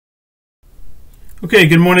Okay,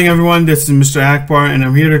 good morning everyone. This is Mr. Akbar and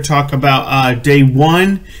I'm here to talk about day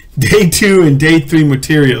 1, day 2, and day 3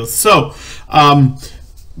 materials. So,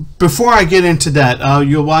 before I get into that,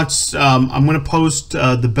 you'll watch, I'm going to post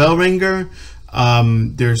the bell ringer.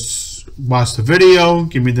 Watch the video,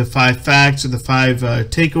 give me the 5 facts or the 5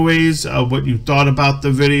 takeaways of what you thought about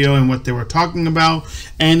the video and what they were talking about.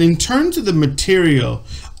 And in terms of the material,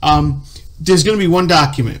 there's going to be one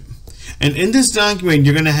document. And in this document,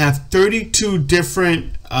 you're going to have 32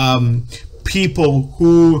 different people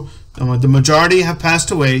who, the majority have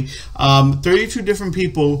passed away, 32 different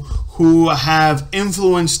people who have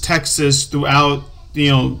influenced Texas throughout,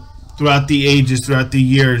 throughout the ages, throughout the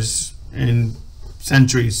years and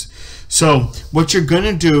centuries. So what you're going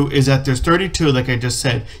to do is that there's 32, like I just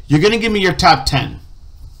said, you're going to give me your top 10.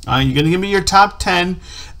 You're going to give me your top 10,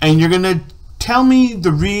 and you're going to tell me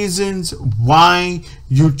the reasons why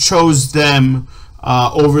you chose them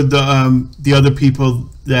over the other people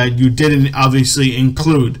that you didn't obviously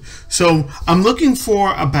include. So I'm looking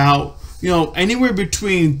for about anywhere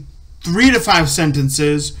between 3 to 5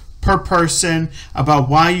 sentences per person about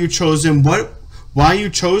why you chose them, why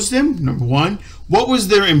you chose them. Number 1, what was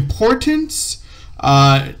their importance?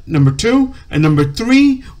 Number 2, and number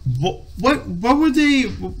 3, what were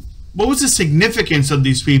they? What was the significance of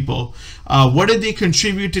these people? What did they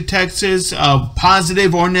contribute to Texas,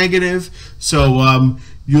 positive or negative? So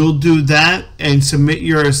you'll do that and submit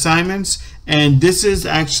your assignments. And this is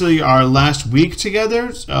actually our last week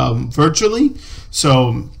together, virtually.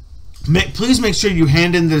 So please make sure you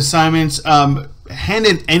hand in the assignments. Hand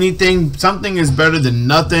in anything. Something is better than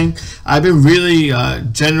nothing. I've been really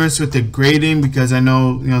generous with the grading because I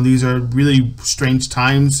know these are really strange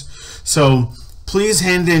times. So please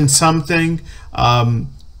hand in something.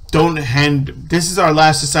 This is our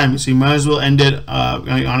last assignment, so you might as well end it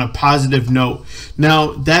on a positive note.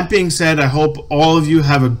 Now, that being said, I hope all of you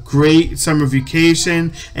have a great summer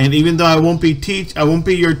vacation. And even though I won't be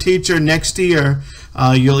your teacher next year,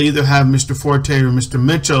 you'll either have Mr. Forte or Mr.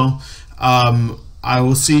 Mitchell. I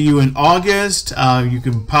will see you in August. You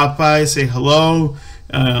can pop by, say hello,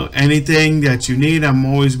 anything that you need. I'm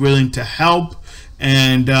always willing to help.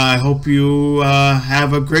 And I hope you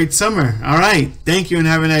have a great summer. All right. Thank you and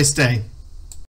have a nice day.